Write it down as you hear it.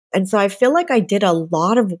And so I feel like I did a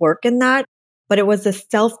lot of work in that, but it was a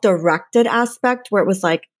self-directed aspect where it was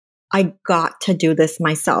like, I got to do this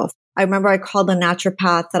myself. I remember I called a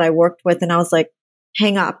naturopath that I worked with and I was like,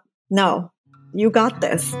 hang up. No, you got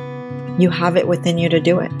this. You have it within you to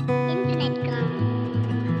do it. Internet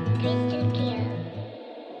gone. Crystal clear.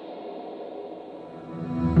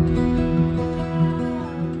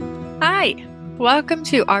 Hi, welcome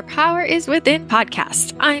to Our Power is Within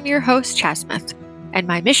podcast. I'm your host, Chasmith, and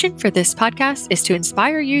my mission for this podcast is to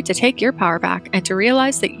inspire you to take your power back and to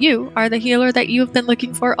realize that you are the healer that you've been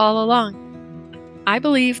looking for all along. I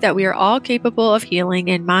believe that we are all capable of healing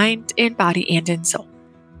in mind, in body, and in soul.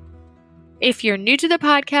 If you're new to the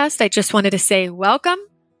podcast, I just wanted to say welcome.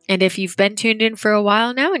 And if you've been tuned in for a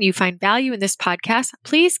while now and you find value in this podcast,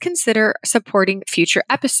 please consider supporting future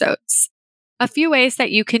episodes. A few ways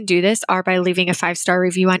that you can do this are by leaving a 5-star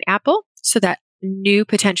review on Apple so that new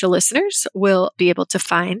potential listeners will be able to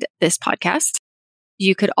find this podcast.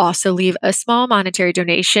 You could also leave a small monetary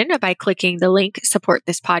donation by clicking the link support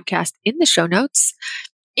this podcast in the show notes.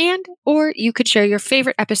 Or you could share your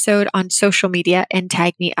favorite episode on social media and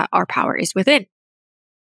tag me at Our Power is Within.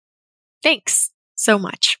 Thanks so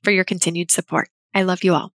much for your continued support. I love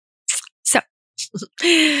you all. So,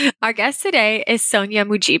 our guest today is Sonya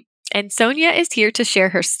Mujeeb. And Sonya is here to share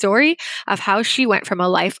her story of how she went from a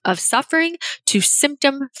life of suffering to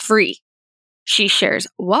symptom-free. She shares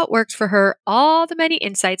what worked for her, all the many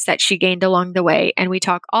insights that she gained along the way, and we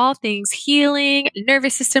talk all things healing,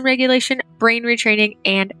 nervous system regulation, brain retraining,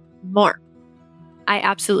 and more. I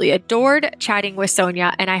absolutely adored chatting with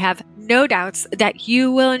Sonya, and I have no doubts that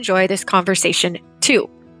you will enjoy this conversation too.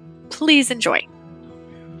 Please enjoy.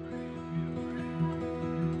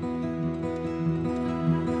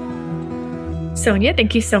 Sonya,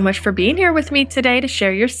 thank you so much for being here with me today to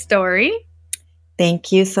share your story.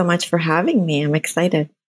 Thank you so much for having me. I'm excited.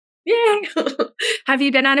 Yay! Have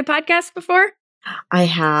you been on a podcast before? I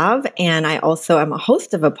have, and I also am a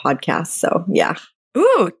host of a podcast. So yeah.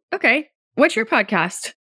 Ooh, okay. What's your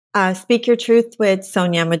podcast? Speak Your Truth with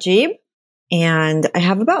Sonya Mujeeb. And I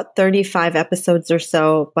have about 35 episodes or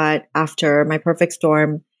so, but after my perfect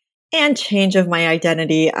storm and change of my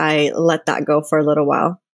identity, I let that go for a little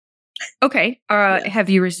while. Okay. Have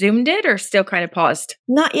you resumed it or still kind of paused?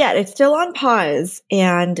 Not yet. It's still on pause.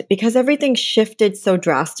 And because everything shifted so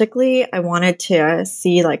drastically, I wanted to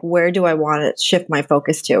see where do I want to shift my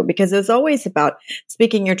focus to? Because it was always about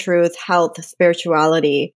speaking your truth, health,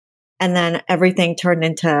 spirituality. And then everything turned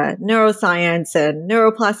into neuroscience and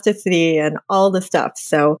neuroplasticity and all the stuff.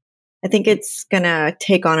 So I think it's going to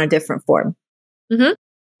take on a different form. Mm-hmm.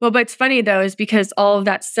 Well, but it's funny though, is because all of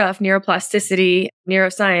that stuff, neuroplasticity,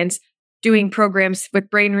 neuroscience, doing programs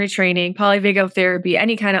with brain retraining, polyvagal therapy,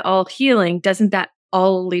 any kind of all healing, doesn't that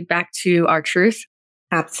all lead back to our truth?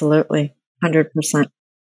 Absolutely. 100%.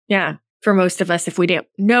 Yeah. For most of us, if we didn't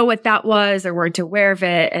know what that was or weren't aware of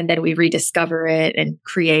it, and then we rediscover it and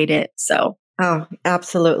create it. So. Oh,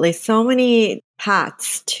 absolutely. So many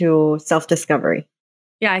paths to self-discovery.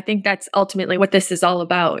 Yeah, I think that's ultimately what this is all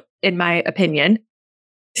about, in my opinion.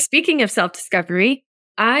 Speaking of self-discovery,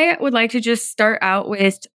 I would like to just start out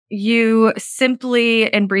with you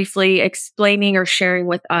simply and briefly explaining or sharing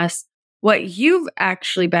with us what you've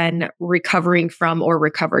actually been recovering from or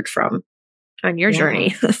recovered from on your journey.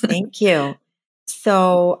 Thank you.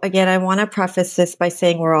 So again, I want to preface this by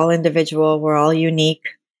saying we're all individual, we're all unique,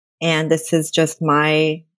 and this is just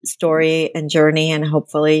my story and journey, and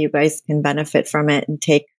hopefully you guys can benefit from it and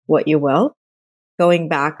take what you will. Going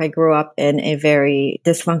back, I grew up in a very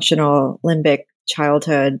dysfunctional limbic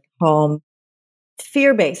childhood home,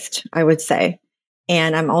 fear-based, I would say.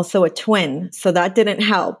 And I'm also a twin, so that didn't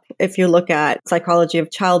help. If you look at psychology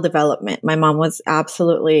of child development, my mom was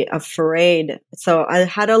absolutely afraid. So I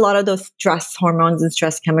had a lot of those stress hormones and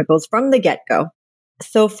stress chemicals from the get-go.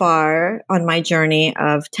 So far on my journey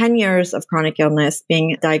of 10 years of chronic illness,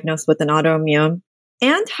 being diagnosed with an autoimmune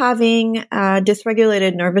and having a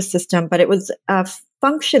dysregulated nervous system, but it was a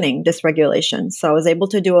functioning dysregulation. So I was able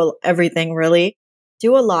to do everything, really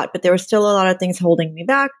do a lot, but there were still a lot of things holding me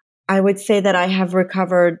back. I would say that I have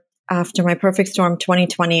recovered after my perfect storm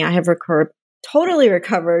 2020. I have totally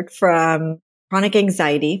recovered from chronic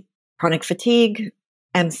anxiety, chronic fatigue,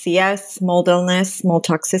 MCS, mold illness, mold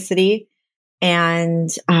toxicity. And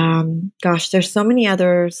there's so many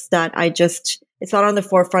others that it's not on the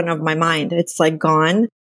forefront of my mind. It's gone,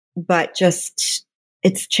 but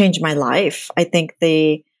it's changed my life. I think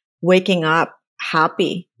the waking up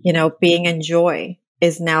happy, being in joy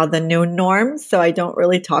is now the new norm. So I don't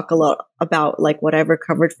really talk a lot about what I've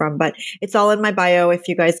recovered from, but it's all in my bio. If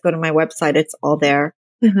you guys go to my website, it's all there.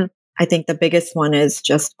 Mm-hmm. I think the biggest one is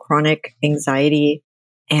just chronic anxiety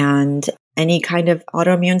and any kind of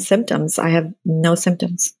autoimmune symptoms. I have no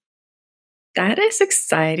symptoms. That is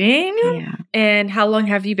exciting. Yeah. And how long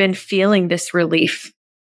have you been feeling this relief?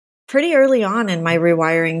 Pretty early on in my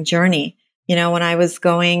rewiring journey. When I was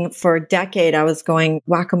going for a decade, I was going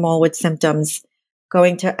whack-a-mole with symptoms,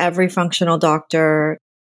 going to every functional doctor,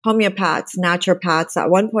 homeopaths, naturopaths. At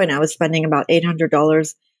one point, I was spending about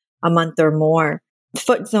 $800 a month or more.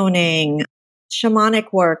 Foot zoning,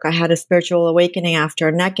 shamanic work. I had a spiritual awakening after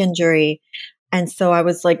a neck injury. And so I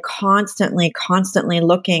was like constantly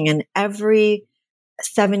looking, and every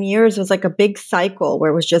 7 years was like a big cycle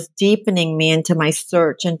where it was just deepening me into my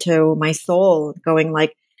search, into my soul, going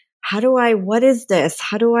like, what is this?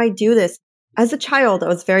 How do I do this? As a child, I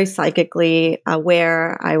was very psychically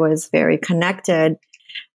aware. I was very connected.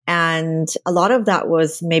 And a lot of that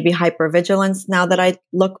was maybe hypervigilance. Now that I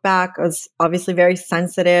look back, I was obviously very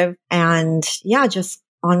sensitive. And yeah, just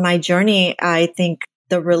on my journey, I think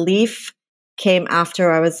the relief came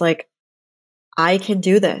after I was like, I can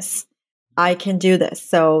do this. I can do this.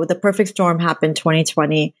 So the perfect storm happened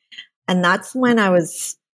 2020. And that's when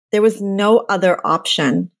there was no other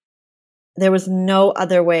option. There was no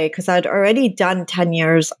other way, because I'd already done 10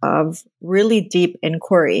 years of really deep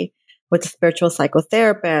inquiry with a spiritual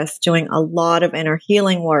psychotherapist, doing a lot of inner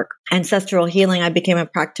healing work, ancestral healing. I became a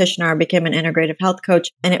practitioner. I became an integrative health coach.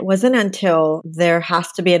 And it wasn't until there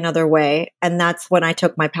has to be another way. And that's when I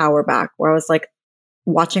took my power back, where I was like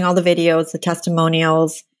watching all the videos, the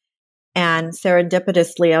testimonials. And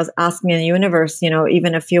serendipitously, I was asking the universe,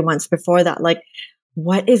 even a few months before that, like,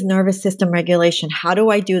 what is nervous system regulation? How do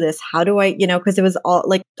I do this? How do I, because it was all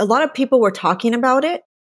like a lot of people were talking about it,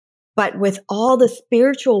 but with all the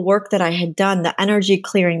spiritual work that I had done, the energy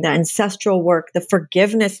clearing, the ancestral work, the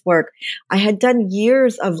forgiveness work, I had done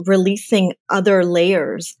years of releasing other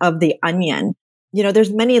layers of the onion.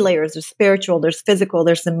 There's many layers. There's spiritual, there's physical,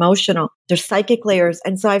 there's emotional, there's psychic layers.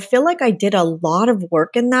 And so I feel like I did a lot of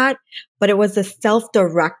work in that, but it was a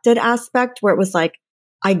self-directed aspect where it was like,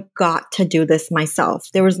 I got to do this myself.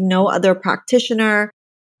 There was no other practitioner.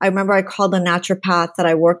 I remember I called a naturopath that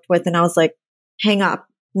I worked with and I was like, hang up.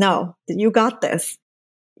 No, you got this.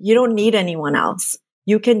 You don't need anyone else.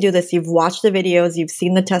 You can do this. You've watched the videos. You've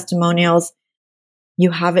seen the testimonials.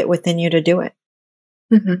 You have it within you to do it.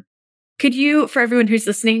 Mm-hmm. Could you, for everyone who's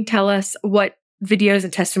listening, tell us what videos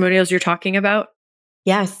and testimonials you're talking about?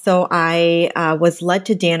 Yes. So I was led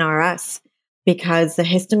to DNRS because the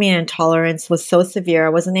histamine intolerance was so severe.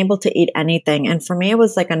 I wasn't able to eat anything. And for me, it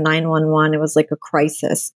was like a 911. It was like a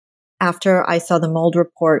crisis. After I saw the mold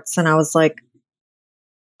reports and I was like,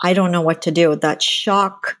 I don't know what to do. That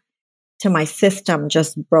shock to my system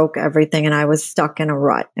just broke everything. And I was stuck in a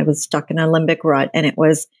rut. I was stuck in a limbic rut. And it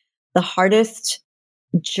was the hardest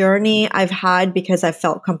journey I've had because I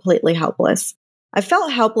felt completely helpless. I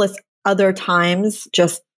felt helpless other times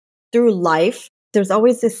just through life. There's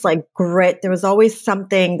always this like grit. There was always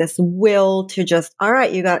something, this will to just, all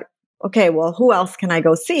right, okay, well, who else can I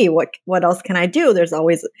go see? What else can I do? There's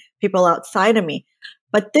always people outside of me.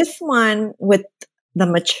 But this one, with the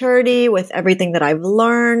maturity, with everything that I've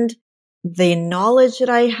learned, the knowledge that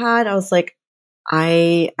I had, I was like,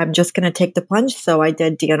 I'm just going to take the plunge. So I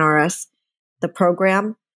did DNRS, the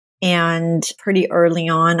program. And pretty early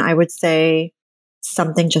on, I would say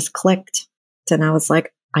something just clicked. And I was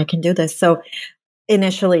like, I can do this. So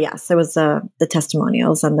initially, yes, it was the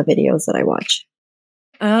testimonials and the videos that I watched.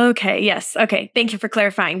 Okay. Yes. Okay. Thank you for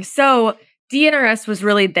clarifying. So DNRS was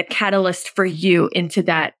really the catalyst for you into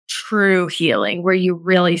that true healing, where you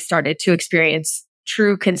really started to experience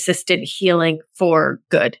true, consistent healing for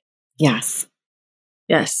good. Yes.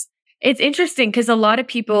 Yes. It's interesting because a lot of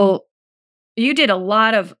people, you did a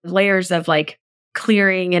lot of layers of like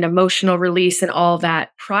clearing and emotional release and all that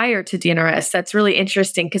prior to DNRS. That's really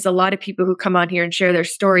interesting because a lot of people who come on here and share their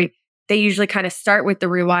story, they usually kind of start with the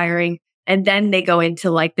rewiring and then they go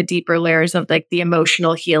into like the deeper layers of like the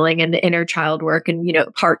emotional healing and the inner child work and,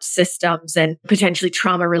 heart systems and potentially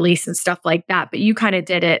trauma release and stuff like that. But you kind of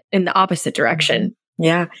did it in the opposite direction.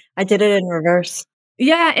 Yeah, I did it in reverse.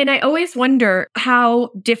 Yeah. And I always wonder how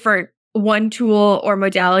different one tool or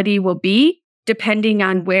modality will be depending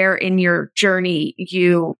on where in your journey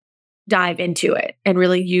you dive into it and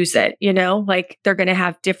really use it, like they're going to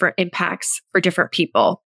have different impacts for different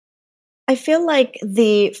people. I feel like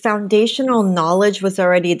the foundational knowledge was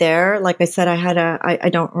already there. Like I said, I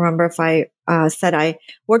don't remember if I said I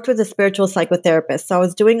worked with a spiritual psychotherapist. So I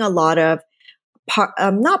was doing a lot of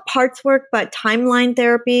not parts work, but timeline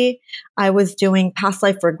therapy. I was doing past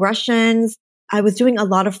life regressions. I was doing a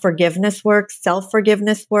lot of forgiveness work,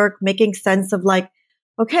 self-forgiveness work, making sense of like,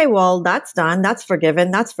 okay, well, that's done. That's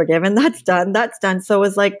forgiven. That's forgiven. That's done. That's done. So it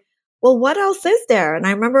was like, well, what else is there? And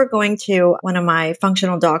I remember going to one of my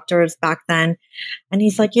functional doctors back then, and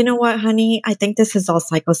he's like, you know what, honey, I think this is all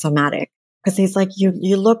psychosomatic. Because he's like, you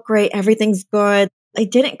look great. Everything's good. It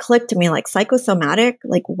didn't click to me, like psychosomatic.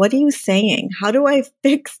 Like, what are you saying? How do I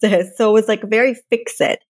fix this? So it was like very fix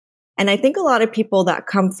it. And I think a lot of people that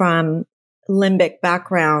come from limbic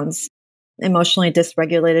backgrounds, emotionally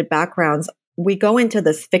dysregulated backgrounds, we go into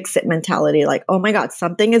this fix it mentality, like, oh my God,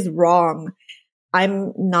 something is wrong.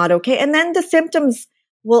 I'm not okay. And then the symptoms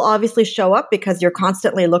will obviously show up because you're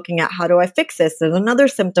constantly looking at, how do I fix this? There's another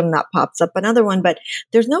symptom that pops up, another one, but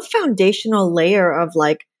there's no foundational layer of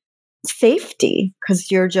like safety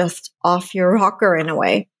because you're just off your rocker in a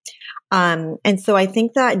way. And so I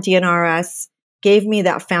think that DNRS gave me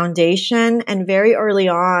that foundation. And very early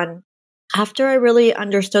on, after I really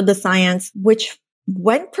understood the science, which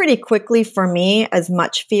went pretty quickly for me, as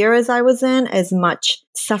much fear as I was in, as much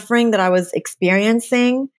suffering that I was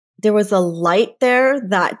experiencing, there was a light there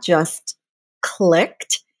that just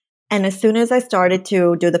clicked. And as soon as I started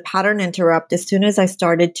to do the pattern interrupt, as soon as I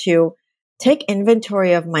started to take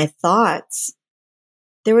inventory of my thoughts,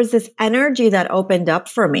 there was this energy that opened up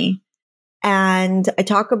for me. And I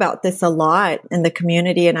talk about this a lot in the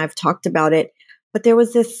community, and I've talked about it, but there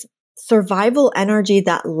was this survival energy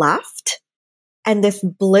that left, and this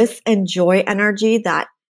bliss and joy energy that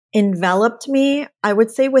enveloped me, I would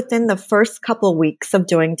say within the first couple weeks of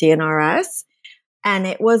doing DNRS. And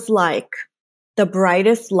it was like the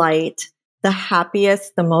brightest light, the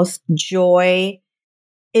happiest, the most joy.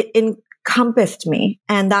 It encompassed me.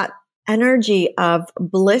 And that energy of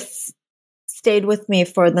bliss stayed with me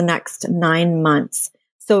for the next 9 months.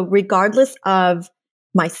 So regardless of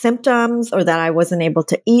my symptoms, or that I wasn't able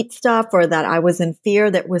to eat stuff, or that I was in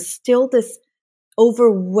fear, there was still this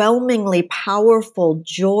overwhelmingly powerful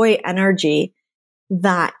joy energy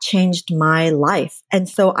that changed my life. And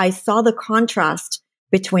so I saw the contrast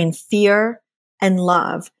between fear and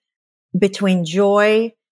love, between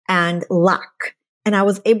joy and lack. And I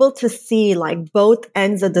was able to see like both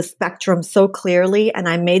ends of the spectrum so clearly. And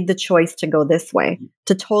I made the choice to go this way,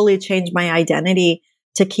 to totally change my identity,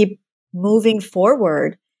 to keep moving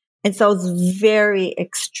forward. And so I was very,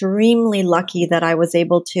 extremely lucky that I was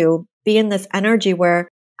able to be in this energy where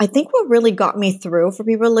I think what really got me through, for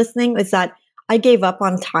people listening, is that I gave up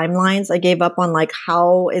on timelines. I gave up on like,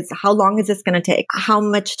 how long is this going to take? How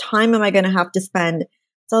much time am I going to have to spend?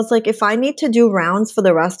 So I was like, if I need to do rounds for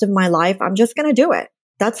the rest of my life, I'm just going to do it.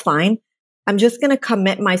 That's fine. I'm just going to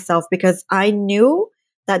commit myself, because I knew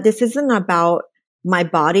that this isn't about my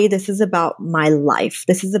body. This is about my life.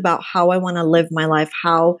 This is about how I want to live my life,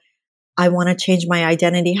 how I want to change my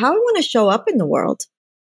identity, how I want to show up in the world.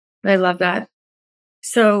 I love that.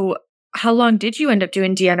 So how long did you end up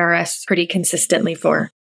doing DNRS pretty consistently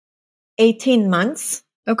for? 18 months.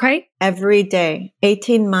 Okay. Every day.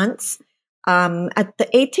 18 months. At the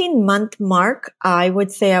 18-month mark, I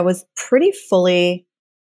would say I was pretty fully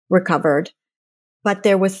recovered, but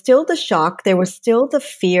there was still the shock. There was still the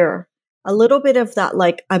fear, a little bit of that,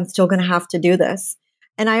 like, I'm still going to have to do this.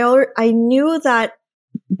 And I knew that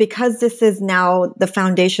because this is now the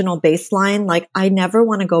foundational baseline, like, I never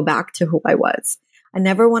want to go back to who I was. I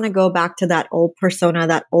never want to go back to that old persona,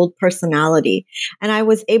 that old personality. And I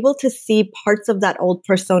was able to see parts of that old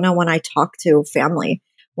persona when I talk to family,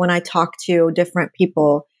 when I talk to different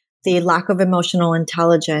people, the lack of emotional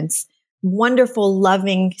intelligence, wonderful,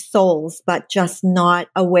 loving souls, but just not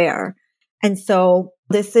aware. And so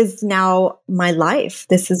this is now my life.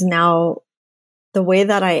 This is now the way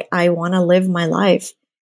that I want to live my life.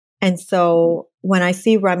 And so when I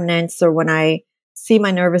see remnants, or when I see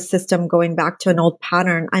my nervous system going back to an old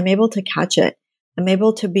pattern, I'm able to catch it. I'm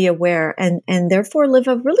able to be aware and therefore live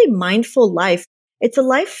a really mindful life. It's a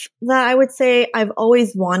life that I would say I've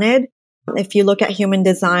always wanted. If you look at human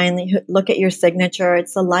design, look at your signature,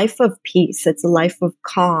 it's a life of peace. It's a life of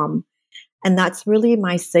calm. And that's really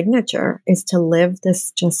my signature, is to live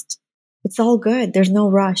this it's all good. There's no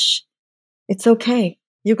rush. It's okay.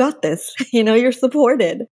 You got this. You're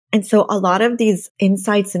supported. And so a lot of these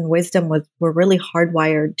insights and wisdom were really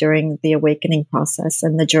hardwired during the awakening process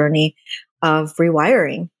and the journey of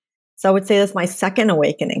rewiring. So I would say that's my second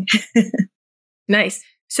awakening. Nice.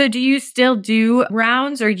 So do you still do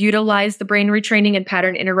rounds or utilize the brain retraining and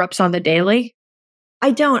pattern interrupts on the daily?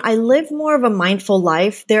 I don't. I live more of a mindful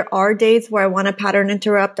life. There are days where I want to pattern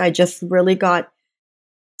interrupt. I just really got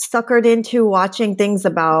suckered into watching things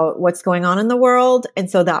about what's going on in the world. And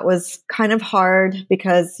so that was kind of hard,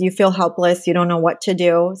 because you feel helpless. You don't know what to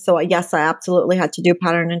do. So yes, I absolutely had to do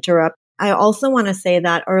pattern interrupt. I also want to say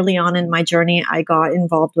that early on in my journey, I got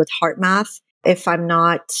involved with heart math. If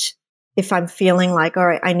I'm feeling like, all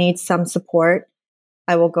right, I need some support,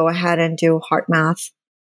 I will go ahead and do heart math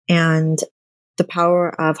and the power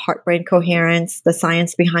of heart brain coherence, the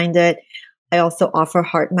science behind it. I also offer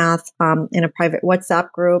heart math in a private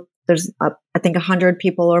WhatsApp group. There's, I think, 100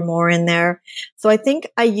 people or more in there. So I think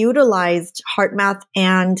I utilized heart math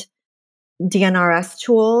and DNRS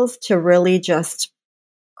tools to really just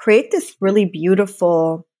create this really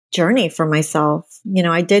beautiful journey for myself.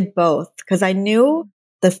 I did both because I knew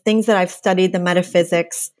the things that I've studied, the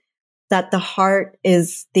metaphysics, that the heart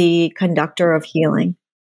is the conductor of healing.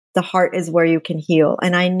 The heart is where you can heal.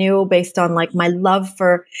 And I knew based on like my love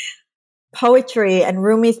for poetry and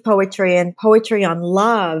Rumi's poetry and poetry on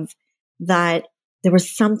love that there was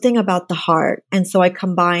something about the heart. And so I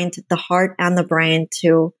combined the heart and the brain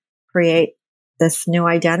to create this new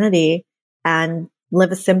identity and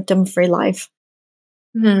live a symptom-free life.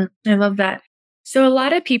 I love that. So a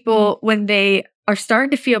lot of people, when they are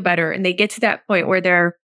starting to feel better and they get to that point where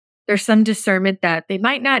there's some discernment that they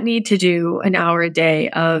might not need to do an hour a day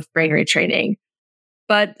of brain retraining,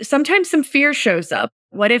 but sometimes some fear shows up.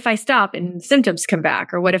 What if I stop and symptoms come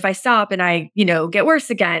back? Or what if I stop and I, get worse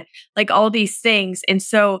again? Like all these things. And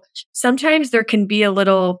so sometimes there can be a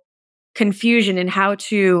little confusion in how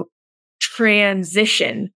to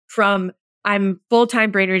transition from I'm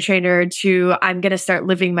full-time brain retrainer to I'm going to start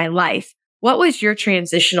living my life. What was your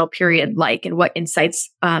transitional period like, and what insights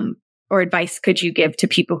or advice could you give to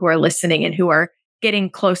people who are listening and who are getting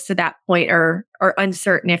close to that point or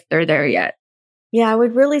uncertain if they're there yet? Yeah, I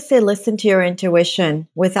would really say listen to your intuition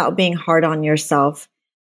without being hard on yourself,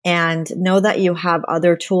 and know that you have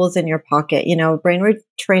other tools in your pocket. Brain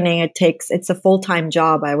retraining, it's a full-time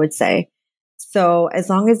job, I would say. So as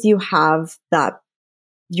long as you have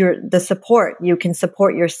the support, you can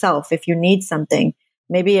support yourself if you need something.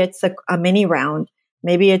 Maybe it's a mini round.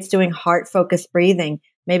 Maybe it's doing heart focused breathing.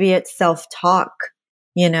 Maybe it's self-talk,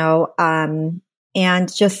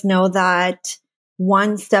 and just know that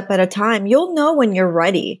one step at a time, you'll know when you're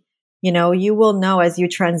ready. You will know as you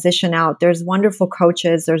transition out. There's wonderful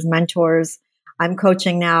coaches, there's mentors. I'm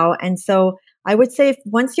coaching now. And so I would say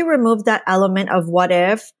once you remove that element of what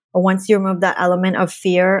if, or once you remove that element of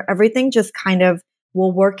fear, everything just kind of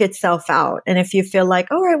will work itself out. And if you feel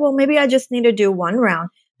like, all right, well, maybe I just need to do one round.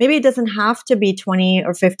 Maybe it doesn't have to be 20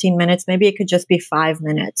 or 15 minutes. Maybe it could just be 5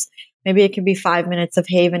 minutes. Maybe it could be 5 minutes of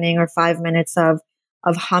havening or 5 minutes of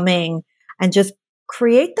humming, and just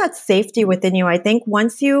create that safety within you. I think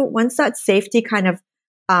once that safety kind of,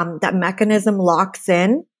 that mechanism locks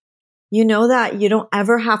in, you know that you don't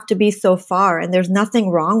ever have to be so far. And there's nothing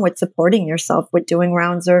wrong with supporting yourself with doing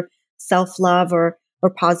rounds or self-love or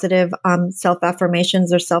positive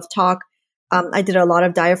self-affirmations or self-talk. I did a lot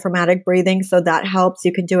of diaphragmatic breathing, so that helps.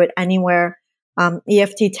 You can do it anywhere.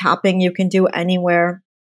 EFT tapping, you can do anywhere.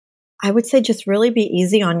 I would say just really be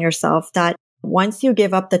easy on yourself, that once you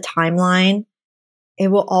give up the timeline, it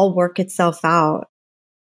will all work itself out.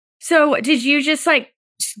 So did you just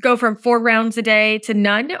go from 4 rounds a day to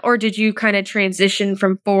none? Or did you kind of transition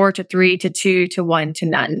from 4 to 3 to 2 to 1 to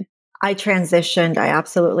none? I transitioned. I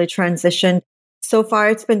absolutely transitioned. So far,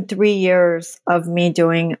 it's been 3 years of me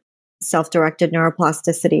doing self-directed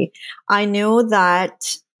neuroplasticity. I knew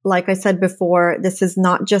that, like I said before, this is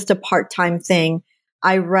not just a part-time thing.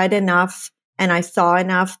 I read enough and I saw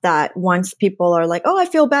enough that once people are like, oh, I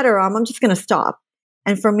feel better, I'm just going to stop.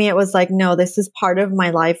 And for me, it was like, no, this is part of my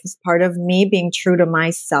life. It's part of me being true to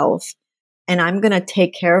myself. And I'm going to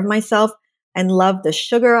take care of myself and love the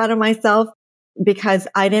sugar out of myself, because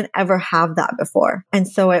I didn't ever have that before. And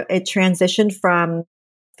so it transitioned from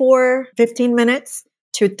 4 15 minutes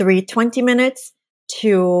to 3 20 minutes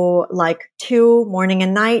to 2 morning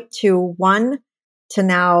and night to 1 to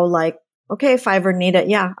now okay, if I ever need it,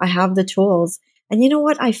 yeah, I have the tools. And you know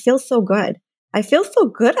what? I feel so good. I feel so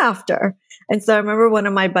good after. And so I remember one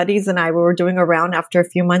of my buddies and we were doing a round after a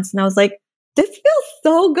few months, and I was like, this feels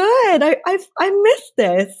so good. I miss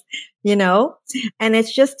this, and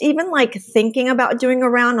it's just even thinking about doing a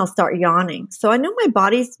round, I'll start yawning. So I know my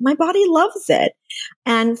body loves it.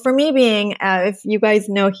 And for me being, if you guys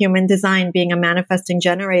know human design, being a manifesting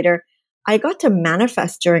generator, I got to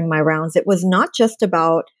manifest during my rounds. It was not just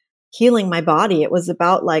about healing my body. It was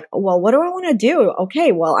about well, what do I want to do?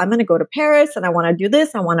 Okay, well, I'm going to go to Paris and I want to do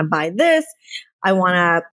this. I want to buy this. I want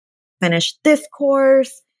to finish this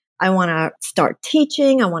course. I want to start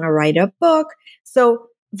teaching. I want to write a book. So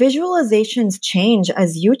visualizations change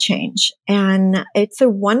as you change. And it's a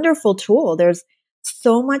wonderful tool. There's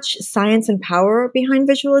so much science and power behind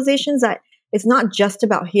visualizations that it's not just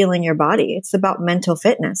about healing your body. It's about mental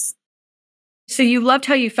fitness. So you loved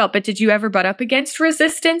how you felt, but did you ever butt up against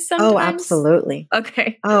resistance sometimes? Oh, absolutely.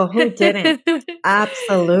 Okay. Oh, who didn't?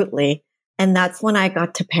 Absolutely. And that's when I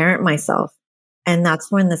got to parent myself. And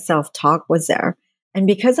that's when the self-talk was there. And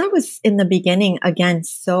because I was in the beginning, again,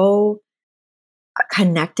 so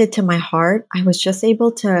connected to my heart, I was just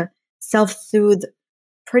able to self-soothe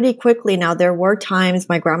pretty quickly. Now, there were times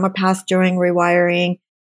my grandma passed during rewiring.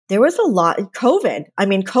 There was a lot. COVID. I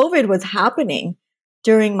mean, COVID was happening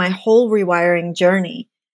during my whole rewiring journey.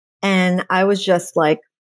 And I was just like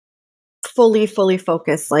fully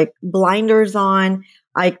focused, like blinders on.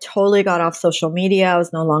 I totally got off social media. I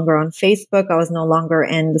was no longer on Facebook. I was no longer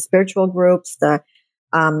in the spiritual groups.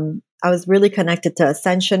 I was really connected to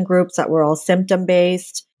ascension groups that were all symptom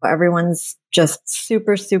based. Everyone's just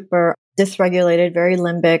super dysregulated, very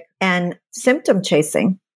limbic and symptom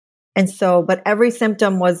chasing. And so, but every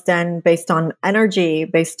symptom was then based on energy,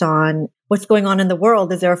 based on what's going on in the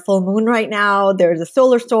world. Is there a full moon right now? There's a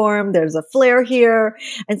solar storm. There's a flare here.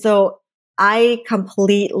 And so I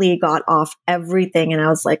completely got off everything. And I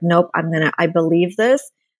was like, nope, I believe this.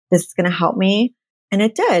 This is going to help me. And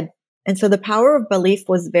it did. And so the power of belief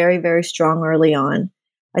was very strong early on.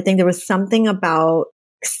 I think there was something about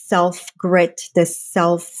self-grit, this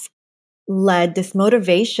self-led, this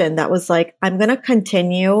motivation that was like, I'm going to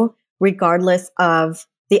continue regardless of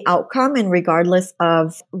the outcome and regardless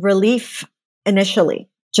of relief initially.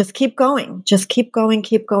 Just keep going. Just keep going.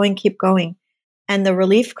 And the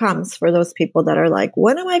relief comes for those people that are like,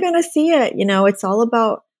 when am I going to see it? It's all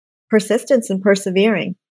about persistence and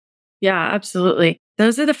persevering. Yeah, absolutely.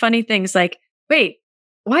 Those are the funny things like, wait,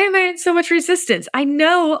 why am I in so much resistance? I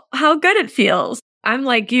know how good it feels. I'm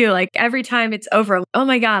like you, like every time it's over, oh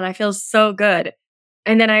my God, I feel so good.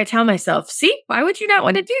 And then I tell myself, see, why would you not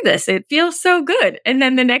want to do this? It feels so good. And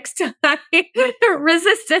then the next time,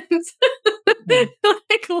 resistance.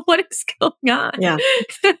 Like, what is going on? Yeah.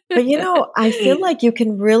 But I feel like you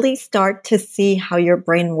can really start to see how your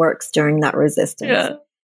brain works during that resistance. Yeah.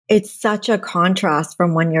 It's such a contrast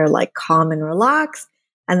from when you're like calm and relaxed,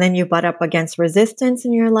 and then you butt up against resistance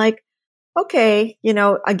and you're like, okay,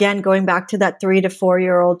 again, going back to that 3 to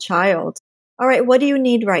 4-year-old child. All right, what do you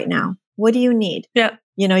need right now? What do you need? Yeah.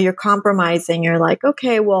 You're compromising. You're like,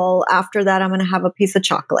 okay, well, after that, I'm going to have a piece of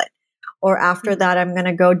chocolate. Or after that, I'm going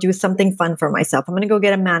to go do something fun for myself. I'm going to go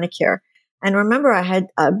get a manicure. And remember, I had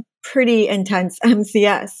a pretty intense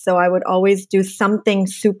MCS. So I would always do something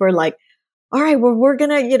super like, all right, well, we're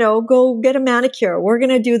going to, go get a manicure. We're going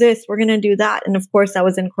to do this. We're going to do that. And of course, that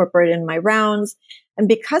was incorporated in my rounds. And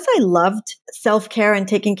because I loved self-care and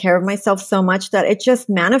taking care of myself so much that it just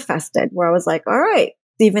manifested where I was like, all right,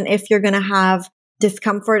 even if you're going to have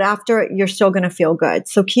discomfort after it, you're still going to feel good.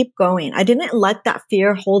 So keep going. I didn't let that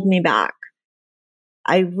fear hold me back.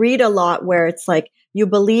 I read a lot where it's like, you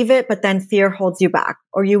believe it, but then fear holds you back,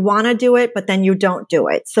 or you want to do it, but then you don't do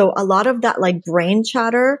it. So a lot of that like brain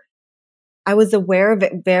chatter, I was aware of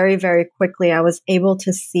it very quickly. I was able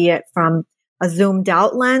to see it from a zoomed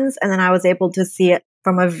out lens. And then I was able to see it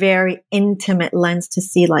from a very intimate lens to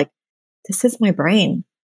see like, this is my brain.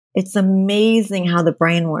 It's amazing how the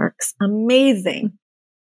brain works. Amazing.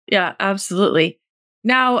 Yeah, absolutely.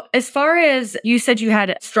 Now, as far as you said, you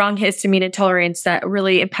had strong histamine intolerance that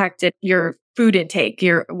really impacted your food intake,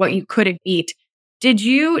 what you couldn't eat. Did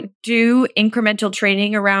you do incremental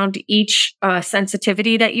training around each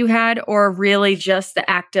sensitivity that you had, or really just the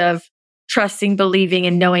act of trusting, believing,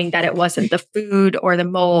 and knowing that it wasn't the food or the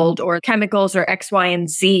mold or chemicals or X, Y, and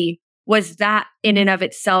Z? Was that in and of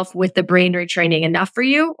itself with the brain retraining enough for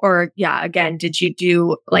you? Or again, did you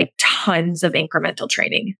do like tons of incremental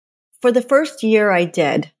training? For the first year I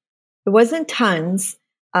did. It wasn't tons.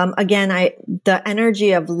 Again, the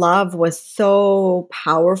energy of love was so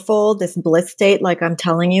powerful, this bliss state, like I'm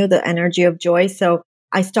telling you, the energy of joy. So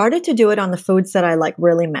I started to do it on the foods that I like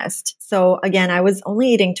really missed. So again, I was only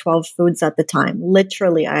eating 12 foods at the time.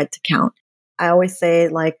 Literally, I had to count. I always say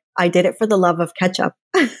like, I did it for the love of ketchup.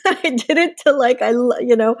 I did it to like,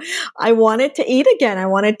 I wanted to eat again. I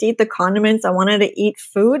wanted to eat the condiments. I wanted to eat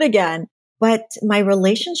food again. But my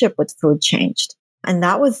relationship with food changed. And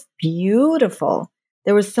that was beautiful.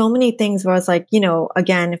 There were so many things where I was like,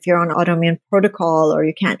 again, if you're on autoimmune protocol or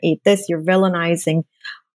you can't eat this, you're villainizing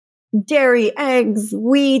dairy, eggs,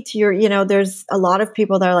 wheat. There's a lot of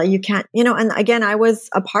people that are like, you can't, and again, I was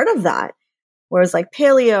a part of that. Whereas like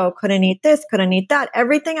paleo, couldn't eat this, couldn't eat that.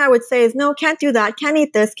 Everything I would say is, no, can't do that, can't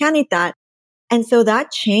eat this, can't eat that. And so that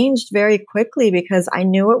changed very quickly because I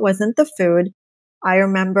knew it wasn't the food. I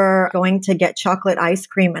remember going to get chocolate ice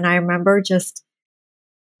cream and I remember just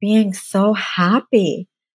being so happy.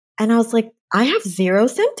 And I was like, I have zero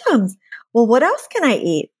symptoms. Well, what else can I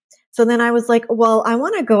eat? So then I was like, well, I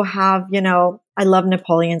want to go have, I love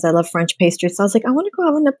Napoleons. I love French pastries. So I was like, I want to go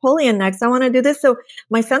have a Napoleon next. I want to do this. So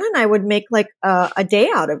my son and I would make like a day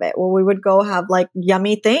out of it where we would go have like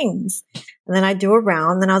yummy things. And then I'd do a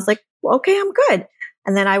round. Then I was like, well, okay, I'm good.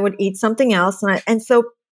 And then I would eat something else. And so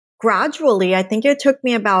gradually, I think it took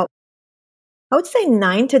me about, I would say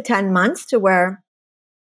 9 to 10 months to where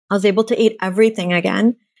I was able to eat everything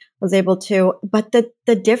again. I was able to, but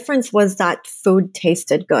the difference was that food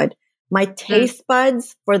tasted good. My taste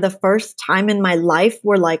buds for the first time in my life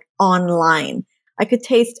were like online. I could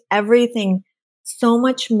taste everything so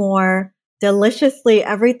much more deliciously.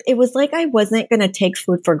 It was like I wasn't going to take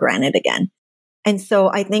food for granted again. And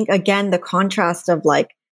so I think, again, the contrast of like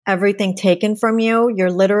everything taken from you,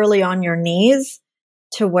 you're literally on your knees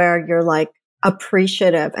to where you're like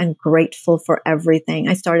appreciative and grateful for everything.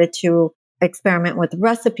 I started to experiment with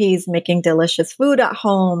recipes, making delicious food at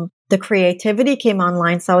home. The creativity came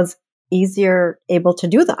online, so I was easier able to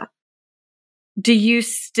do that. Do you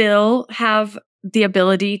still have the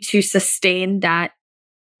ability to sustain that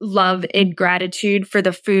love and gratitude for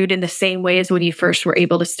the food in the same way as when you first were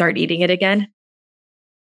able to start eating it again?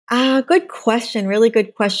 Good question. Really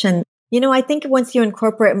good question. I think once you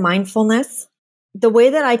incorporate mindfulness, the way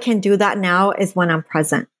that I can do that now is when I'm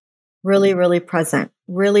present, really, really present,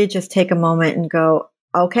 really just take a moment and go,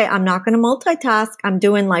 okay, I'm not going to multitask. I'm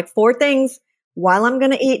doing like 4 things while I'm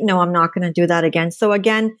going to eat. No, I'm not going to do that again. So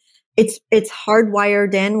again, it's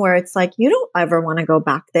hardwired in where it's like, you don't ever want to go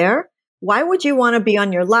back there. Why would you want to be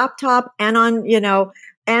on your laptop and on,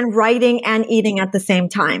 and writing and eating at the same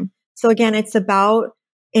time? So again, it's about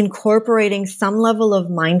incorporating some level of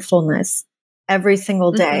mindfulness every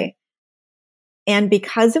single day. And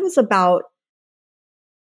because it was about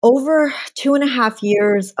over 2.5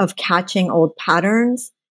 years of catching old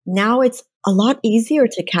patterns, now it's a lot easier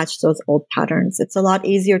to catch those old patterns. It's a lot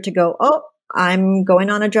easier to go, oh, I'm going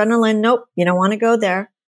on adrenaline. Nope, you don't want to go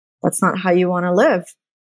there. That's not how you want to live.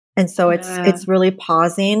 And so it's really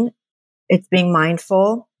pausing. It's being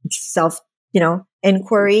mindful. It's self,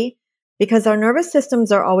 inquiry, because our nervous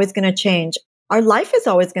systems are always going to change. Our life is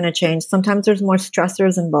always going to change. Sometimes there's more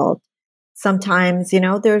stressors involved. Sometimes,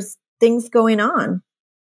 there's things going on.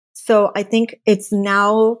 So I think it's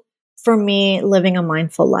now for me living a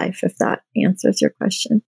mindful life, if that answers your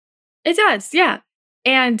question. It does, yeah.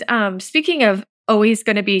 And speaking of always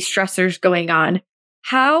going to be stressors going on,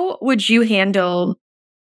 how would you handle,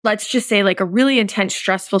 let's just say, like a really intense,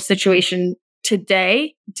 stressful situation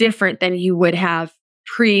today, different than you would have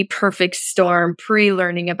pre-perfect storm,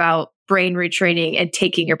 pre-learning about brain retraining and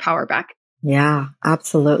taking your power back? Yeah,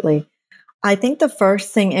 absolutely. I think the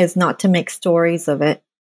first thing is not to make stories of it.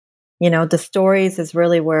 The stories is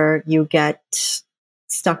really where you get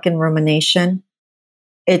stuck in rumination.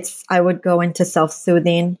 I would go into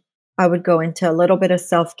self-soothing. I would go into a little bit of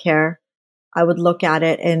self-care. I would look at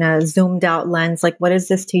it in a zoomed out lens. Like, what is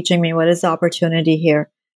this teaching me? What is the opportunity here?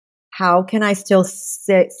 How can I still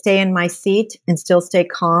stay in my seat and still stay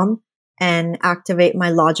calm and activate my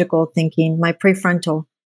logical thinking, my prefrontal,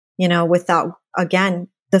 without, again,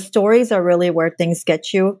 the stories are really where things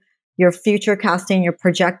get you. You're future casting, you're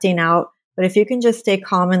projecting out. But if you can just stay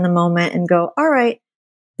calm in the moment and go, all right,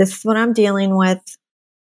 this is what I'm dealing with.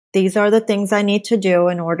 These are the things I need to do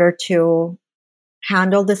in order to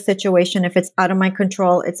handle this situation. If it's out of my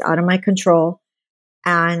control, it's out of my control.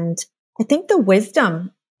 And I think the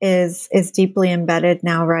wisdom is deeply embedded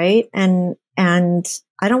now, right? And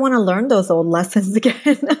I don't want to learn those old lessons again.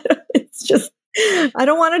 It's just, I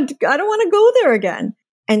don't want to go there again.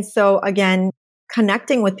 And so again,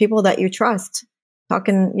 connecting with people that you trust,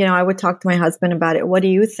 talking, I would talk to my husband about it. What do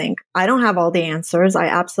you think? I don't have all the answers. I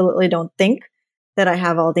absolutely don't think that I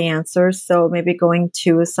have all the answers. So maybe going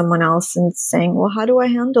to someone else and saying, well, how do I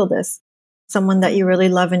handle this? Someone that you really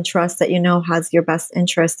love and trust that has your best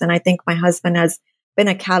interest. And I think my husband has been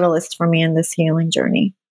a catalyst for me in this healing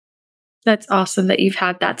journey. That's awesome that you've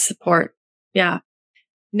had that support. Yeah.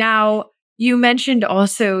 Now, you mentioned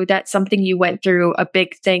also that something you went through, a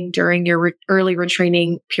big thing during your early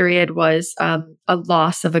retraining period was a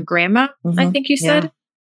loss of a grandma, I think you said. Yeah.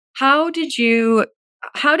 How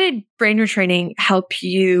did brain retraining help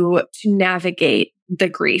you to navigate the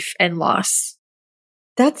grief and loss?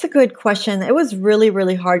 That's a good question. It was really,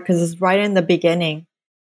 really hard because it's right in the beginning.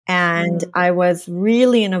 And I was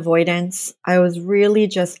really in avoidance. I was really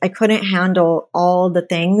I couldn't handle all the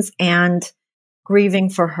things and grieving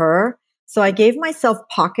for her. So I gave myself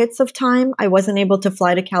pockets of time. I wasn't able to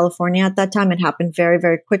fly to California at that time. It happened very,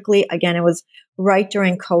 very quickly. Again, it was right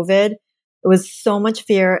during COVID. It was so much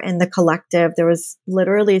fear in the collective. There was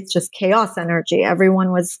literally, it's just chaos energy.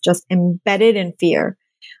 Everyone was just embedded in fear.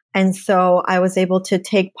 And so I was able to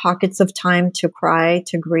take pockets of time to cry,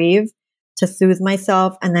 to grieve, to soothe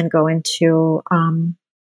myself, and then go into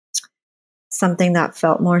something that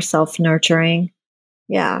felt more self-nurturing.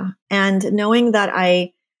 Yeah. And knowing that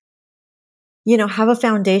I, have a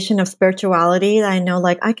foundation of spirituality that I know,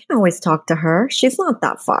 like, I can always talk to her. She's not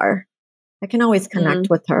that far. I can always connect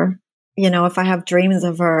with her. If I have dreams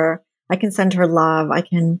of her, I can send her love. I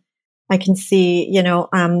can see,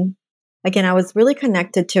 again, I was really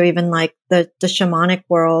connected to even like the shamanic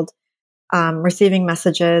world, receiving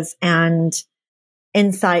messages and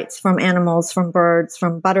insights from animals, from birds,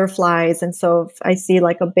 from butterflies. And so if I see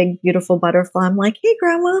like a big, beautiful butterfly, I'm like, hey,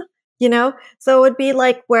 grandma, so it would be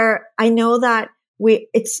like where I know that we're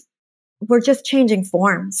just changing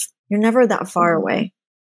forms. You're never that far away.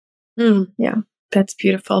 Yeah. That's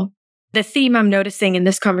beautiful. The theme I'm noticing in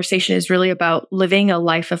this conversation is really about living a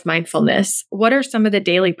life of mindfulness. What are some of the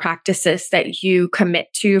daily practices that you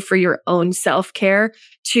commit to for your own self-care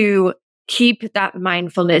to keep that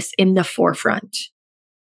mindfulness in the forefront?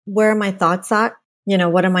 Where are my thoughts at?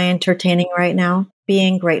 What am I entertaining right now?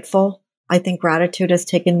 Being grateful. I think gratitude has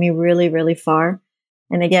taken me really, really far.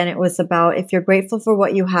 And again, it was about if you're grateful for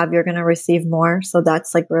what you have, you're going to receive more. So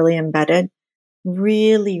that's like really embedded.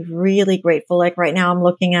 Really, really grateful. Like right now, I'm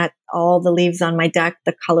looking at all the leaves on my deck,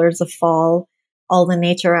 the colors of fall, all the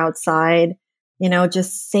nature outside,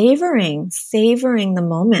 just savoring the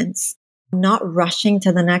moments, not rushing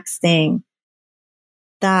to the next thing.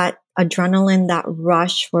 That adrenaline, that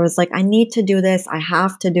rush where it's like, I need to do this. I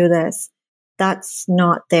have to do this. That's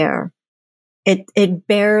not there. It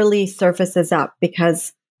barely surfaces up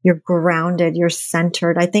because you're grounded, you're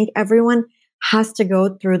centered. I think everyone has to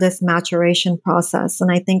go through this maturation process.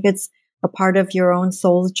 And I think it's a part of your own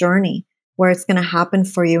soul's journey where it's going to happen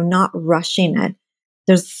for you, not rushing it.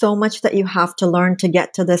 There's so much that you have to learn to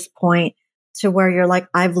get to this point to where you're like,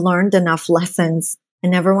 I've learned enough lessons. I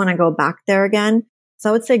never want to go back there again. So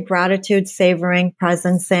I would say gratitude, savoring,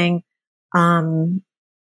 presencing,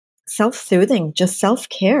 self-soothing, just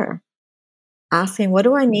self-care. Asking, what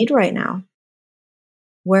do I need right now?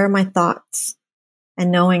 Where are my thoughts? And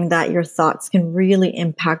knowing that your thoughts can really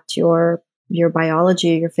impact your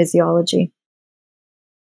biology, your physiology.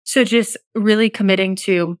 So just really committing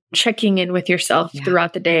to checking in with yourself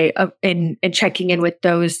throughout the day and checking in with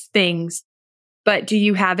those things. But do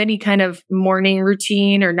you have any kind of morning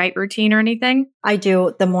routine or night routine or anything? I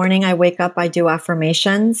do. The morning I wake up, I do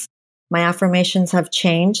affirmations. My affirmations have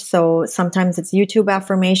changed. So sometimes it's YouTube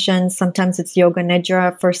affirmations. Sometimes it's yoga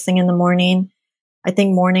nidra first thing in the morning. I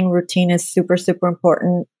think morning routine is super, super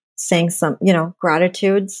important. Saying some,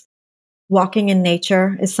 gratitudes. Walking in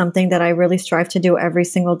nature is something that I really strive to do every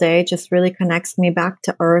single day. Just really connects me back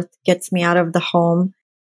to earth, gets me out of the home.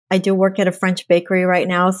 I do work at a French bakery right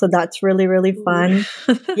now. So that's really, really fun.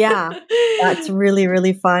 Yeah, that's really,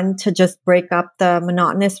 really fun to just break up the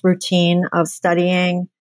monotonous routine of studying,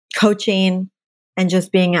 coaching, and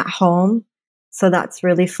just being at home. So that's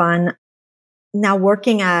really fun. Now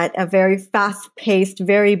working at a very fast-paced,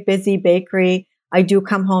 very busy bakery, I do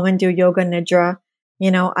come home and do yoga nidra.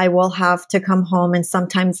 I will have to come home and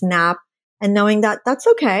sometimes nap, and knowing that that's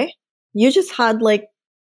okay. You just had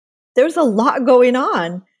there's a lot going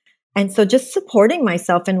on. And so just supporting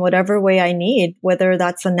myself in whatever way I need, whether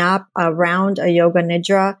that's a nap, a round, a yoga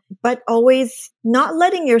nidra, but always not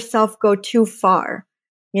letting yourself go too far.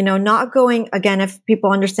 Not going, again, if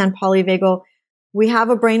people understand polyvagal, we have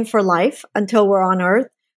a brain for life until we're on earth.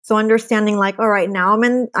 So understanding all right, now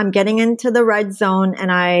I'm getting into the red zone and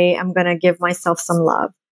I am going to give myself some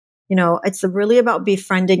love. It's really about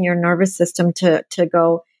befriending your nervous system to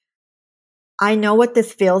go, I know what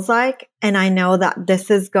this feels like, and I know that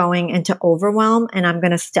this is going into overwhelm, and I'm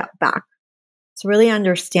going to step back. It's really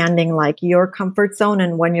understanding your comfort zone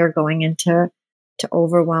and when you're going into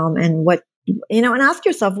overwhelm and what, and ask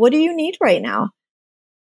yourself, what do you need right now?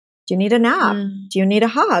 Do you need a nap? Do you need a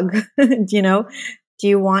hug? Do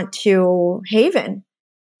you want to haven?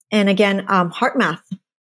 And again, heart math.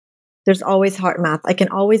 There's always heart math. I can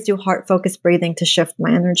always do heart focused breathing to shift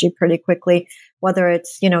my energy pretty quickly, whether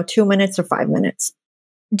it's, 2 minutes or 5 minutes.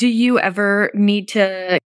 Do you ever need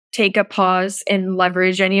to take a pause and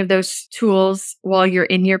leverage any of those tools while you're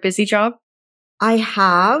in your busy job? I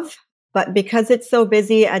have, but because it's so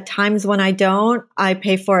busy, at times when I don't, I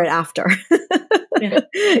pay for it after.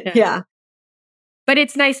 Yeah. But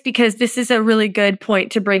it's nice because this is a really good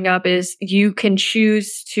point to bring up is you can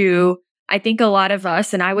choose to, I think a lot of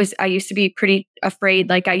us, and I used to be pretty afraid.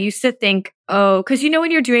 I used to think, because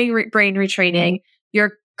when you're doing brain retraining,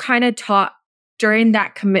 you're kind of taught during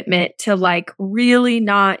that commitment to really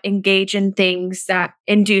not engage in things that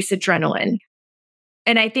induce adrenaline.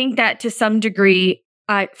 And I think that to some degree,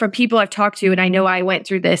 from people I've talked to, and I know I went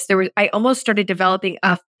through this, I almost started developing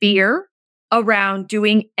a fear around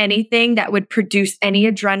doing anything that would produce any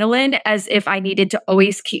adrenaline, as if I needed to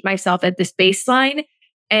always keep myself at this baseline.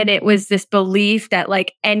 And it was this belief that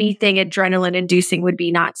like anything adrenaline inducing would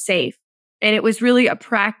be not safe. And it was really a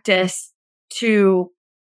practice to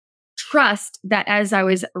trust that as I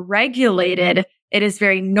was regulated, it is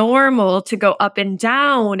very normal to go up and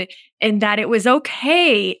down, and that it was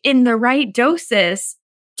okay in the right doses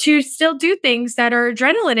to still do things that are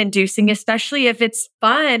adrenaline inducing, especially if it's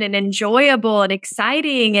fun and enjoyable and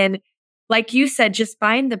exciting. And like you said, just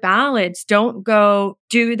find the balance. Don't go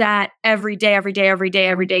do that every day, every day, every day,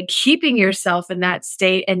 every day, keeping yourself in that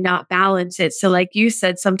state and not balance it. So like you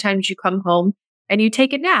said, sometimes you come home and you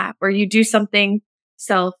take a nap or you do something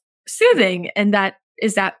self-soothing, and that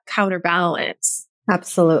is that counterbalance.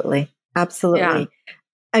 Absolutely. Absolutely. Yeah.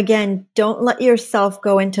 Again, don't let yourself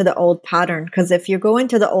go into the old pattern, because if you go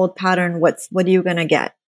into the old pattern, what are you going to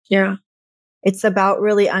get? Yeah. It's about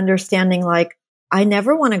really understanding, like, I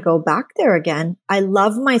never want to go back there again. I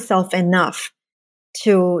love myself enough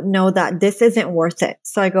to know that this isn't worth it.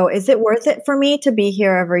 So I go, is it worth it for me to be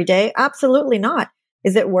here every day? Absolutely not.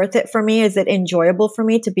 Is it worth it for me? Is it enjoyable for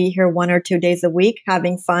me to be here 1 or 2 days a week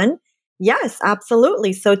having fun? Yes,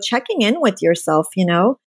 absolutely. So checking in with yourself,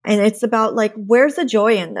 and it's about like, where's the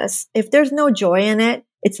joy in this? If there's no joy in it,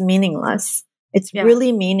 it's meaningless. It's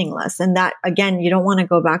really meaningless. And that, again, you don't want to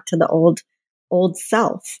go back to the old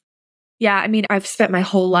self. Yeah. I mean, I've spent my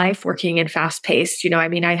whole life working in fast paced, I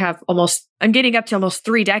mean, I'm getting up to almost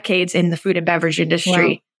 3 decades in the food and beverage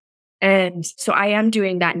industry. Wow. And so I am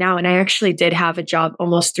doing that now. And I actually did have a job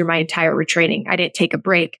almost through my entire retraining. I didn't take a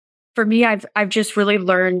break. For me, I've just really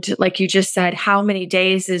learned, like you just said, how many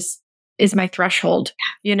days is my threshold.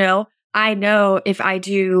 I know if I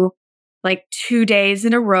do like 2 days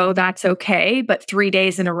in a row, that's okay. But 3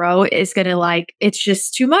 days in a row is going to it's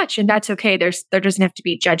just too much. And that's okay. There doesn't have to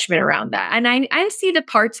be judgment around that. And I see the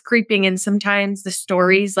parts creeping in sometimes, the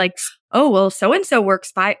stories like, oh, well, so-and-so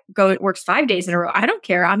works 5 days in a row. I don't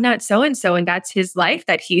care. I'm not so-and-so. And that's his life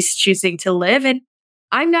that he's choosing to live. And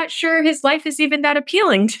I'm not sure his life is even that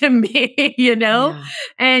appealing to me, Yeah.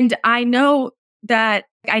 And I know that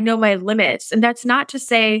I know my limits. And that's not to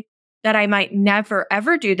say that I might never,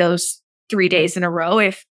 ever do those 3 days in a row.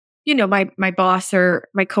 If, my boss or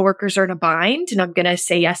my coworkers are in a bind and I'm going to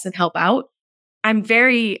say yes and help out, I'm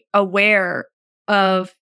very aware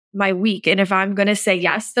of my week. And if I'm going to say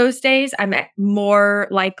yes those days, I'm more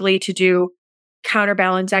likely to do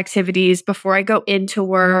counterbalance activities before I go into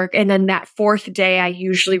work. And then that 4th day, I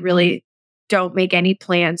usually really don't make any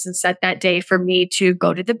plans and set that day for me to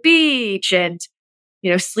go to the beach and,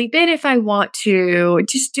 sleep in if I want to,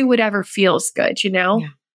 just do whatever feels good, Yeah.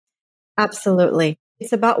 Absolutely.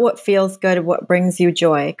 It's about what feels good, what brings you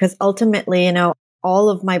joy. Because ultimately, all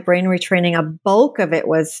of my brain retraining, a bulk of it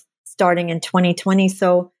was starting in 2020.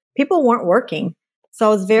 So people weren't working. So I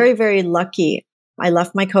was very, very lucky. I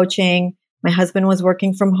left my coaching. My husband was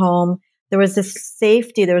working from home. There was this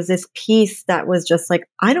safety. There was this peace that was just like,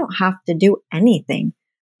 I don't have to do anything.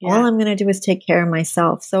 Yeah. All I'm going to do is take care of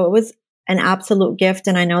myself. So it was an absolute gift.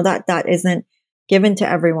 And I know that that isn't given to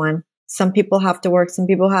everyone. Some people have to work. Some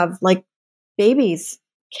people have like babies,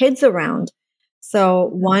 kids around. So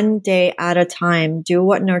one day at a time, do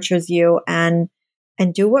what nurtures you and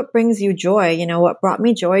do what brings you joy. What brought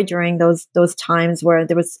me joy during those times where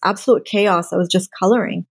there was absolute chaos. I was just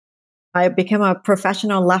coloring. I became a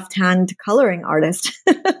professional left-hand coloring artist.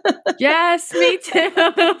 Yes, me too.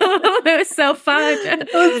 It was so fun. It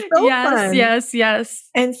was so fun. Yes.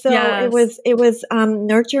 And so it was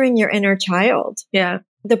nurturing your inner child. Yeah.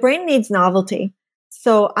 The brain needs novelty.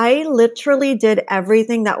 So I literally did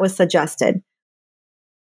everything that was suggested.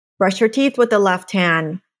 Brush your teeth with the left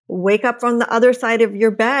hand. Wake up from the other side of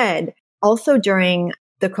your bed. Also during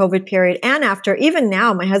the COVID period and after, even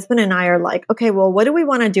now, my husband and I are like, okay, well, what do we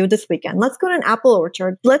want to do this weekend? Let's go to an apple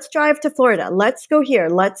orchard. Let's drive to Florida. Let's go here.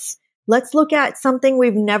 Let's look at something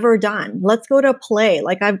we've never done. Let's go to a play.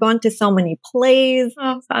 Like I've gone to so many plays.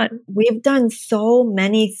 Oh, fun. We've done so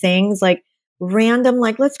many things like random,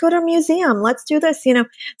 like let's go to a museum. Let's do this,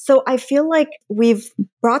 So I feel like we've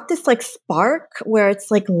brought this like spark where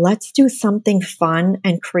it's like, let's do something fun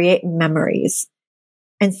and create memories.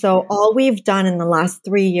 And so all we've done in the last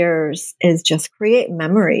 3 years is just create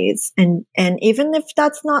memories. And even if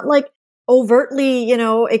that's not like overtly,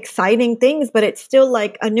 exciting things, but it's still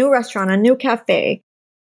like a new restaurant, a new cafe,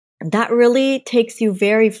 that really takes you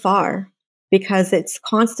very far because it's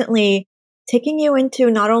constantly taking you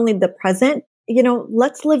into not only the present,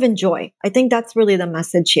 let's live in joy. I think that's really the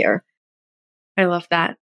message here. I love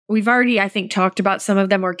that. We've already, I think, talked about some of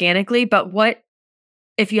them organically, but what,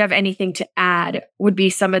 if you have anything to add, would be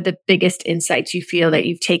some of the biggest insights you feel that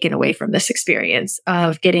you've taken away from this experience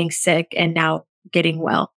of getting sick and now getting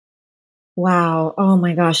well? Wow. Oh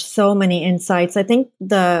my gosh. So many insights. I think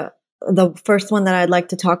the first one that I'd like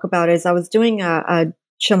to talk about is I was doing a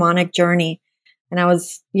shamanic journey, and I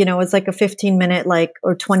was, it was like a 15-minute,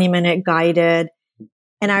 or 20-minute guided.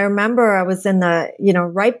 And I remember I was in the,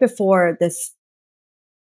 right before this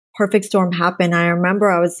perfect storm happened. I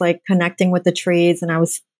remember I was like connecting with the trees, and I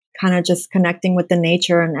was kind of just connecting with the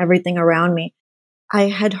nature and everything around me. I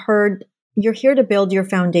had heard, you're here to build your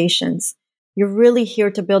foundations. You're really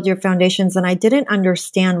here to build your foundations. And I didn't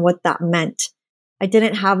understand what that meant. I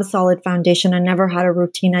didn't have a solid foundation. I never had a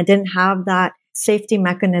routine. I didn't have that safety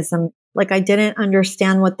mechanism. I didn't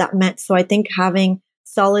understand what that meant. So I think having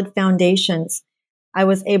solid foundations, I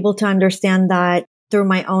was able to understand that through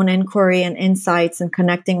my own inquiry and insights and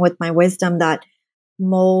connecting with my wisdom, that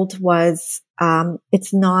mold was,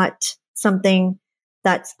 it's not something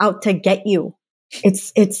that's out to get you.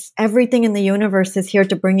 It's everything in the universe is here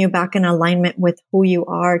to bring you back in alignment with who you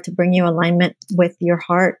are, to bring you alignment with your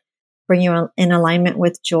heart, bring you in alignment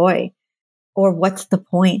with joy. Or what's the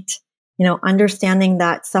point? Understanding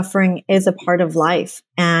that suffering is a part of life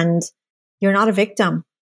and you're not a victim.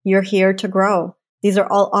 You're here to grow. These are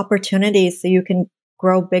all opportunities so you can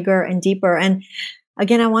grow bigger and deeper. And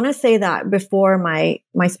again, I want to say that before my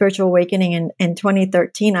spiritual awakening in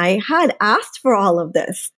 2013, I had asked for all of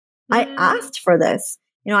this. I asked for this.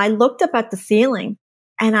 I looked up at the ceiling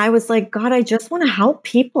and I was like, God, I just want to help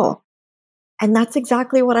people. And that's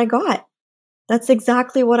exactly what I got. That's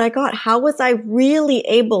exactly what I got. How was I really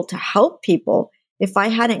able to help people if I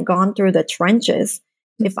hadn't gone through the trenches,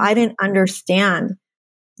 if I didn't understand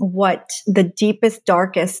what the deepest,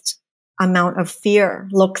 darkest amount of fear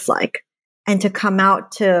looks like, and to come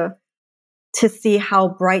out to see how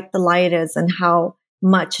bright the light is and how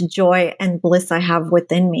much joy and bliss I have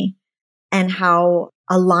within me, and how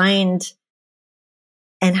aligned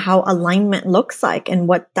and how alignment looks like and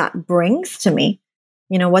what that brings to me.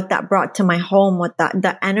 What that brought to my home,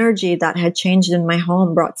 the energy that had changed in my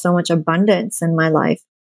home brought so much abundance in my life.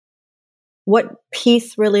 What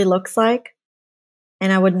peace really looks like.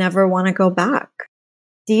 And I would never want to go back.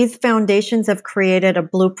 These foundations have created a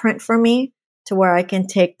blueprint for me to where I can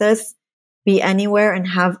take this, be anywhere, and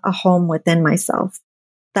have a home within myself.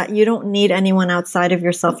 That you don't need anyone outside of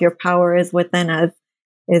yourself. Your power is within us,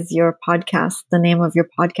 is your podcast, the name of your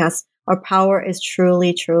podcast. Our power is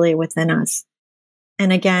truly, truly within us.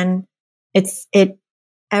 And again,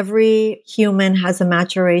 every human has a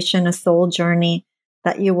maturation, a soul journey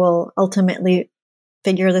that you will ultimately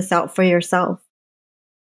figure this out for yourself.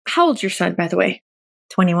 How old's your son, by the way?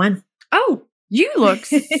 21. Oh, you look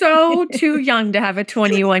so too young to have a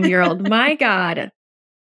 21-year-old. My God.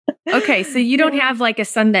 Okay, so you don't have a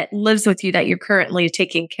son that lives with you that you're currently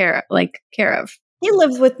taking care of. He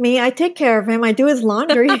lives with me. I take care of him. I do his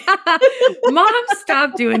laundry. Mom,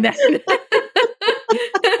 stop doing that.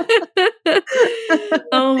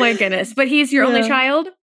 Oh my goodness. But he's your only child?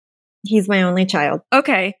 He's my only child.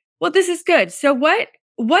 Okay. Well, this is good. So what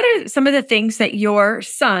are some of the things that your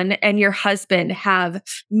son and your husband have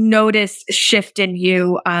noticed shift in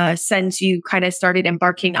you since you kind of started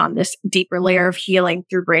embarking on this deeper layer of healing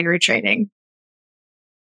through brain retraining?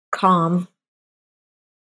 Calm,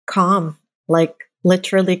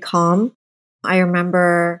 literally calm. I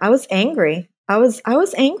remember I was angry. I was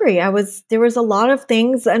angry. There was a lot of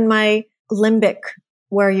things in my limbic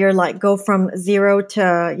where you're go from 0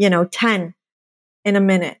 to, 10 in a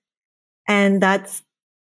minute. And that's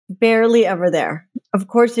barely ever there. Of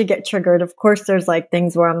course you get triggered. Of course there's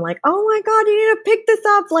things where I'm oh my God, you need to pick this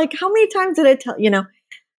up. How many times did I tell,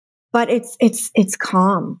 but it's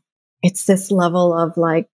calm. It's this level of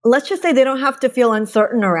let's just say they don't have to feel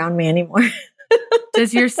uncertain around me anymore.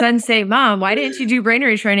 Does your son say, Mom, why didn't you do brain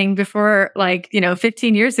retraining before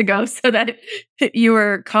 15 years ago so that you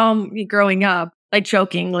were calm growing up,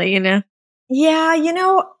 jokingly, Yeah.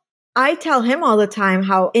 I tell him all the time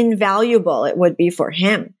how invaluable it would be for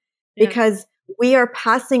him because we are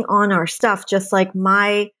passing on our stuff, just like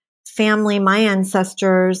my family, my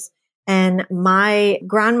ancestors, and my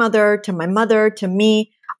grandmother to my mother to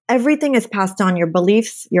me. Everything is passed on, your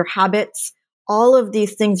beliefs, your habits, all of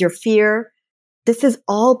these things, your fear. This is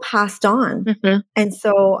all passed on. Mm-hmm. And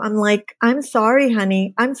so I'm I'm sorry,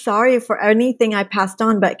 honey. I'm sorry for anything I passed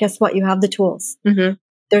on, but guess what? You have the tools. Mm-hmm.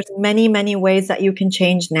 There's many, many ways that you can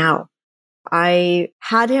change now. I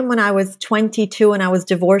had him when I was 22 and I was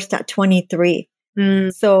divorced at 23.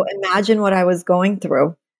 Mm. So imagine what I was going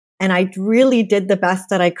through. And I really did the best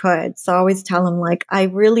that I could. So I always tell him, like, I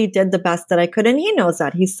really did the best that I could. And he knows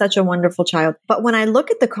that. He's such a wonderful child. But when I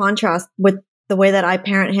look at the contrast with the way that I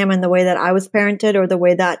parent him and the way that I was parented, or the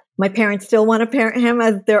way that my parents still want to parent him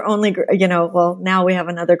as their only, well, now we have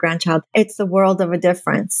another grandchild. It's a world of a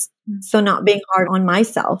difference. So not being hard on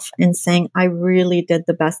myself and saying, I really did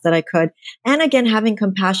the best that I could. And again, having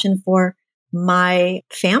compassion for my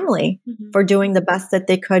family for doing the best that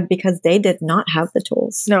they could, because they did not have the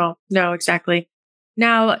tools. No, exactly.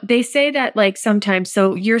 Now, they say that like sometimes,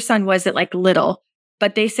 so your son wasn't like little,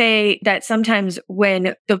 but they say that sometimes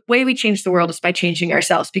when the way we change the world is by changing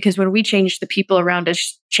ourselves, because when we change, the people around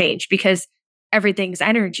us change, because everything's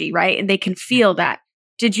energy, right? And they can feel that.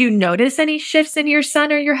 Did you notice any shifts in your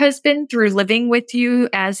son or your husband through living with you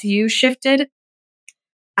as you shifted?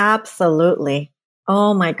 Absolutely.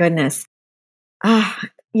 Oh my goodness.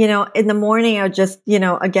 In the morning, I would just,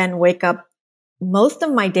 again, wake up. Most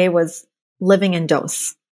of my day was living in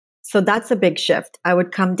dose. So that's a big shift. I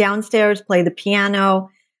would come downstairs, play the piano.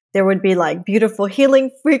 There would be like beautiful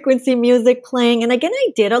healing frequency music playing. And again,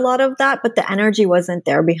 I did a lot of that, but the energy wasn't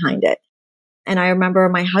there behind it. And I remember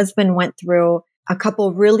my husband went through a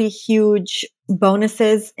couple really huge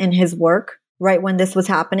bonuses in his work right when this was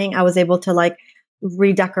happening. I was able to like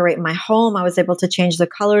redecorate my home. I was able to change the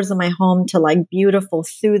colors of my home to like beautiful,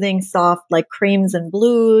 soothing, soft, like creams and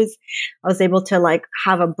blues. I was able to like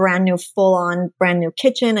have a brand new, brand new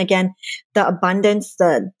kitchen. Again, the abundance,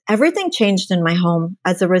 everything changed in my home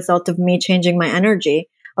as a result of me changing my energy.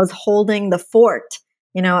 I was holding the fort.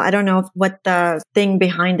 I don't know what the thing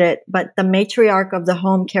behind it, but the matriarch of the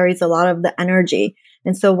home carries a lot of the energy.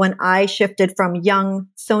 And so when I shifted from young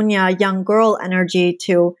Sonya, young girl energy,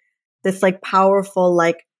 to this like powerful,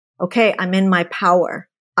 like, okay, I'm in my power.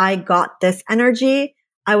 I got this energy.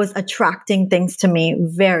 I was attracting things to me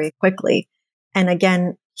very quickly. And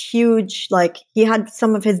again, huge, like he had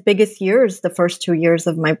some of his biggest years, the first 2 years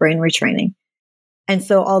of my brain retraining. And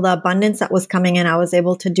so all the abundance that was coming in, I was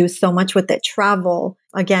able to do so much with it. Travel,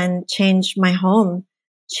 again, change my home,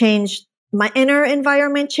 change my inner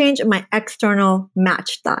environment, change, and my external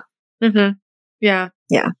matched that. Mm-hmm. Yeah.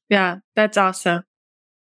 Yeah. Yeah. That's awesome.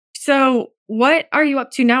 So what are you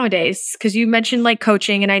up to nowadays? Because you mentioned like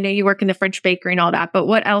coaching, and I know you work in the French bakery and all that, but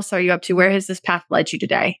what else are you up to? Where has this path led you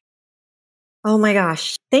today? Oh my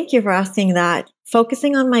gosh. Thank you for asking that.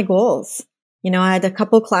 Focusing on my goals. I had a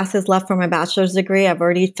couple classes left for my bachelor's degree. I've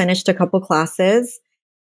already finished a couple classes.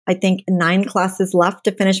 I think 9 classes left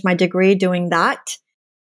to finish my degree doing that.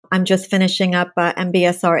 I'm just finishing up a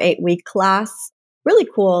MBSR 8-week class. Really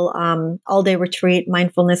cool all-day retreat,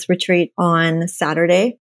 mindfulness retreat on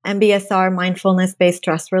Saturday. MBSR, mindfulness-based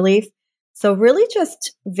stress relief. So really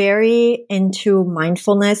just very into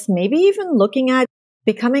mindfulness, maybe even looking at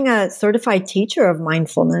becoming a certified teacher of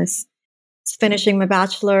mindfulness. Finishing my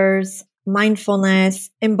bachelor's, mindfulness,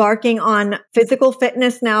 embarking on physical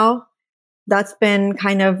fitness now. That's been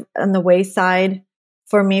kind of on the wayside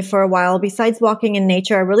for me for a while. Besides walking in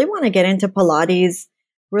nature, I really want to get into Pilates,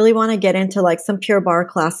 really want to get into like some Pure Barre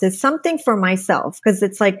classes, something for myself. Because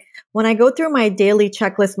it's like when I go through my daily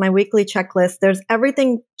checklist, my weekly checklist, there's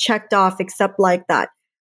everything checked off except like that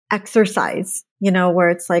exercise, where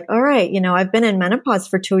it's like, all right, I've been in menopause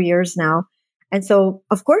for 2 years now. And so,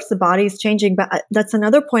 of course, the body's changing. But that's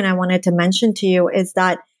another point I wanted to mention to you is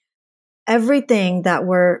that everything that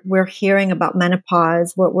we're hearing about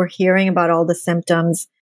menopause, what we're hearing about all the symptoms,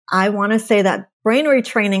 I want to say that brain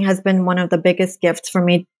retraining has been one of the biggest gifts for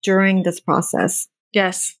me during this process.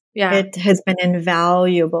 Yes. Yeah. It has been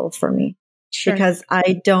invaluable for me because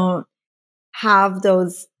I don't have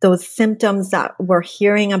those symptoms that we're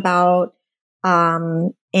hearing about.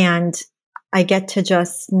 And I get to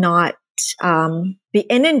just not be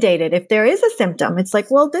inundated. If there is a symptom, it's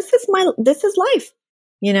like, well, this is life,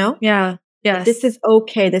 Yeah. Yes. This is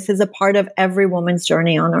okay. This is a part of every woman's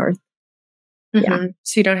journey on earth. Mm-hmm. Yeah.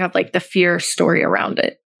 So you don't have like the fear story around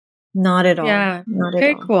it. Not at all. Yeah. Not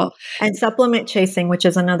okay, at all. Cool. And supplement chasing, which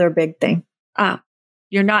is another big thing.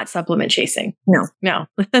 You're not supplement chasing. No, not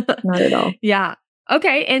at all. Yeah.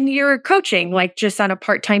 Okay. And you're coaching like just on a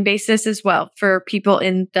part-time basis as well for people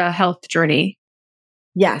in the health journey.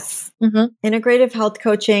 Yes. Mm-hmm. Integrative health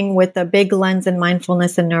coaching with a big lens in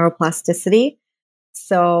mindfulness and neuroplasticity.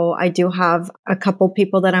 So I do have a couple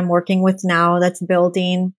people that I'm working with now that's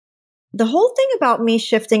building. The whole thing about me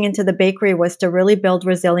shifting into the bakery was to really build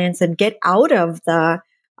resilience and get out of I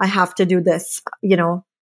have to do this,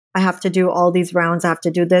 I have to do all these rounds. I have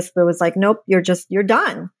to do this. But it was like, nope, you're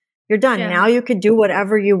done. You're done. Yeah. Now you could do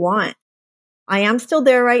whatever you want. I am still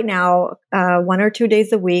there right now, 1 or 2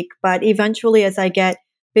 days a week, but eventually as I get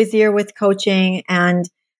busier with coaching and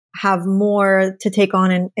have more to take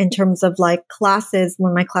on in terms of like classes,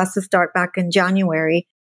 when my classes start back in January,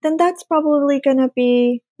 then that's probably going to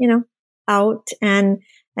be, out. And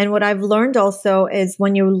what I've learned also is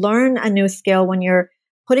when you learn a new skill, when you're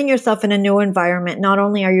putting yourself in a new environment, not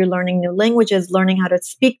only are you learning new languages, learning how to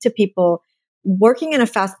speak to people, working in a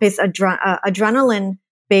fast-paced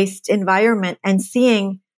adrenaline-based environment and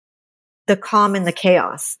seeing the calm in the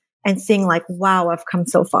chaos and seeing like, wow, I've come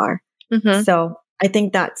so far. Mm-hmm. So I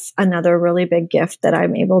think that's another really big gift that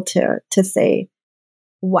I'm able to say,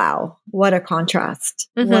 wow, what a contrast,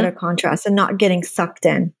 what a contrast, and not getting sucked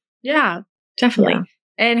in. Yeah, definitely. Yeah.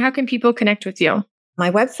 And how can people connect with you?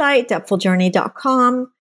 My website,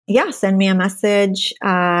 depthfuljourney.com. Yeah, send me a message.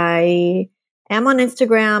 I am on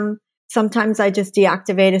Instagram. Sometimes I just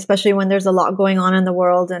deactivate, especially when there's a lot going on in the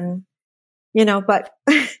world. And, but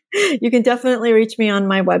you can definitely reach me on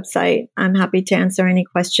my website. I'm happy to answer any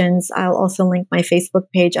questions. I'll also link my Facebook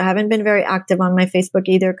page. I haven't been very active on my Facebook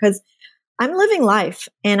either because I'm living life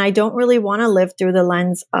and I don't really want to live through the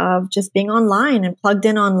lens of just being online and plugged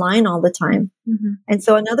in online all the time. Mm-hmm. And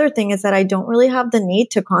so another thing is that I don't really have the need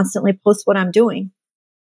to constantly post what I'm doing.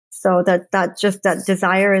 So that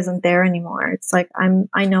desire isn't there anymore. It's like,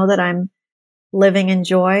 I know that I'm living in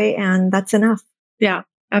joy and that's enough. Yeah,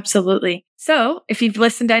 absolutely. So if you've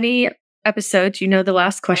listened to any episodes, you know the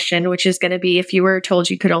last question, which is going to be, if you were told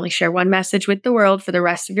you could only share one message with the world for the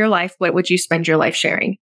rest of your life, what would you spend your life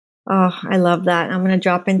sharing? Oh, I love that. I'm going to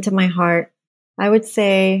drop into my heart. I would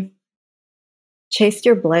say, chase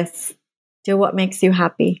your bliss. Do what makes you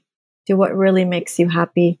happy. Do what really makes you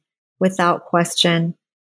happy without question.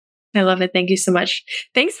 I love it. Thank you so much.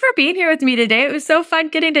 Thanks for being here with me today. It was so fun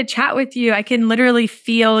getting to chat with you. I can literally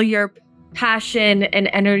feel your passion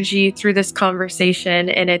and energy through this conversation,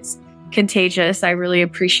 and it's contagious. I really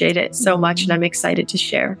appreciate it so much, and I'm excited to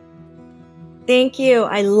share. Thank you.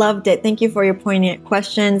 I loved it. Thank you for your poignant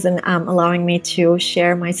questions and allowing me to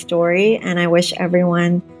share my story. And I wish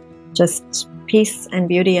everyone just peace and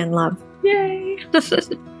beauty and love. Yay.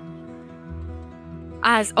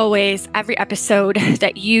 As always, every episode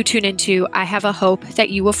that you tune into, I have a hope that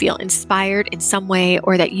you will feel inspired in some way,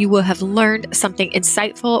 or that you will have learned something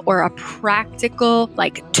insightful or a practical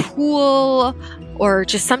tool or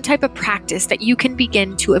just some type of practice that you can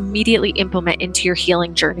begin to immediately implement into your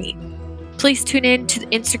healing journey. Please tune in to the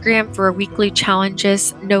Instagram for weekly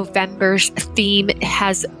challenges. November's theme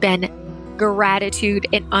has been gratitude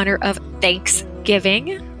in honor of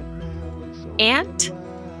Thanksgiving. And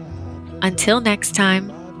until next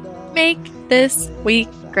time, make this week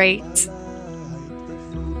great. And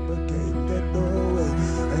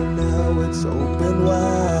now it's open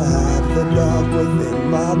wide. The dog within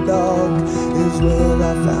my dog is where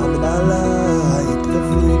I found my light. The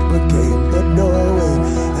fruit became the doorway.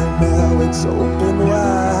 Now it's open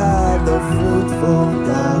wide, the fruitful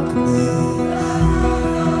darkness.